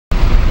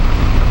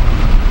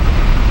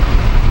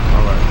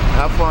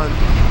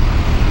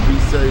fun, be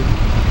safe.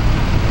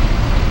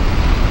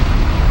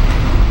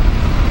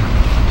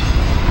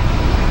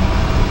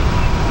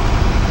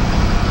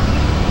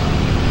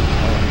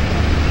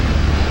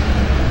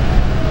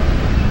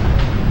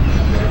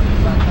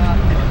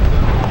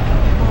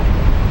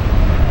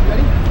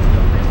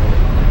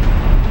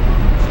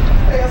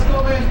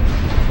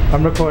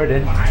 I'm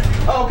recording.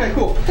 Oh, okay,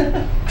 cool.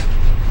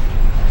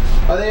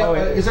 Are they?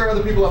 Is there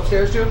other people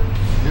upstairs too?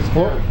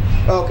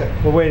 Oh, okay.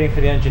 We're waiting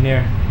for the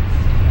engineer.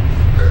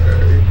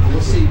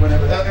 We'll see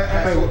whenever.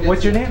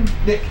 What's your name?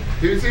 Nick.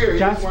 He's here.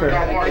 Jasper.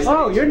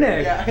 Oh, you're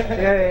Nick.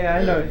 Yeah,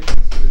 I know.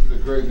 This is a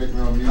great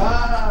nickname on music.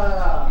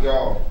 Ah.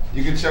 Yo,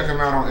 you can check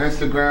him out on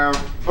Instagram.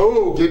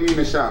 Oh, get me in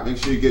the shop. Make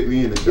sure you get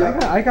me in the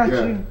shop. Yeah, I got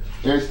you.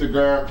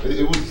 Instagram.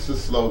 It was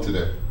just slow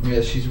today.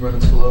 Yeah, she's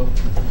running slow.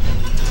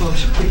 So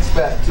she kicks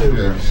back too.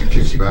 Yeah, she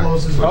kicks back.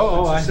 Closes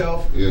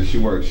herself. Yeah, she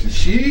works.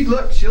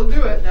 Look, she'll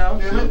do it now.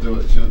 She'll do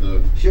it. She'll do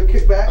it. She'll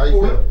kick back. How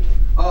you feel?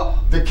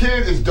 Oh. The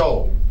kid is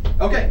dope.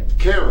 Okay.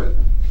 Karen.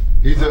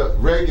 He's a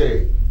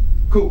reggae.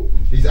 Cool.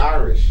 He's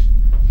Irish.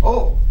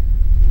 Oh.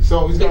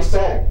 So he's got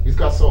soul. He's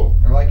got soul.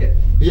 I like it.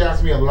 He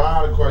asked me a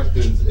lot of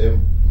questions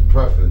in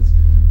preference,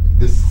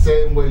 the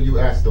same way you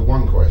asked the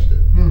one question.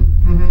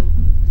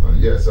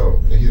 Yeah, so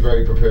he's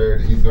very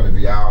prepared. He's going to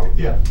be out.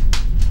 Yeah.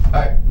 All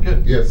right,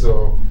 good. Yeah,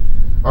 so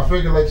I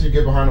figured let you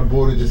get behind the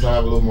board and just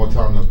have a little more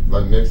time to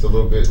like mix a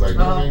little bit, like you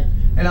know what I mean?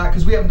 And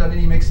because we haven't done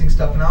any mixing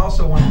stuff, and I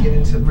also want to get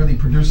into really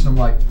producing them,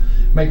 like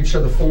making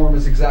sure the form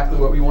is exactly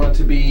what we want it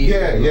to be.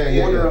 Yeah.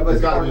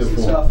 It's got to be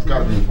informed. It's got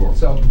to be informed.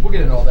 So we'll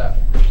get into all that.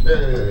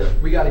 Yeah.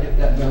 We got to get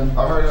that done.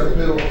 I heard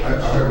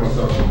I heard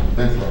myself.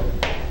 Thanks, bro.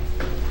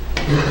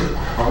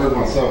 I heard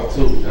myself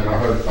too, and I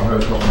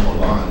heard a couple more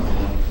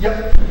lines.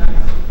 Yep.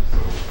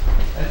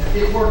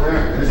 It's working.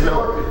 Yeah, it's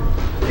working.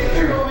 Get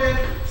your go, man.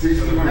 See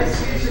you, man.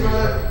 Nice to meet you,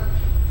 brother.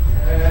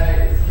 All right,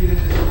 let's get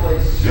into this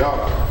place. Yo,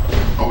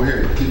 over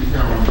here, keep your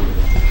camera on me.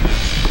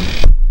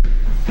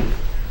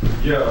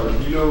 Yo,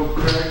 you know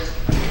Craig?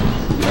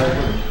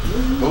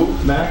 Who?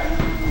 Mac?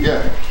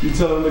 Yeah. You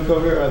tell him to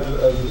come here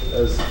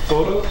as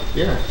photo?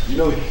 Yeah. You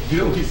know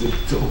he's a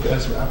dope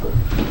ass rapper.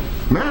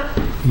 Mac?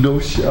 No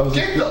shit. I was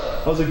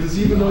like, does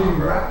he even know you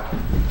rap?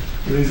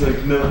 And he's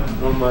like, no.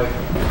 And I'm like,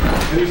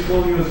 and he's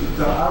calling me, I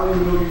don't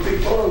even know you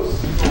take photos.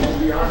 I'll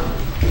be honest.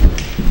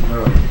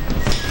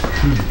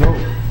 He's dope.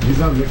 He's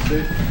on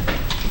mixtape.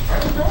 I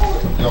don't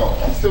know. Yo,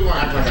 I'm still gonna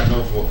act like I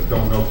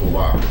don't know for a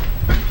while.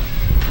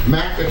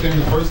 Mac that came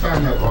the first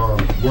time that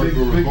worked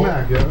for Big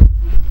Mac, yeah.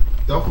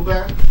 Duffel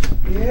bag?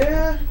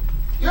 Yeah.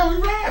 Yo, he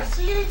raps.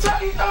 See,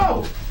 anytime you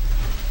know.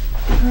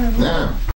 Damn.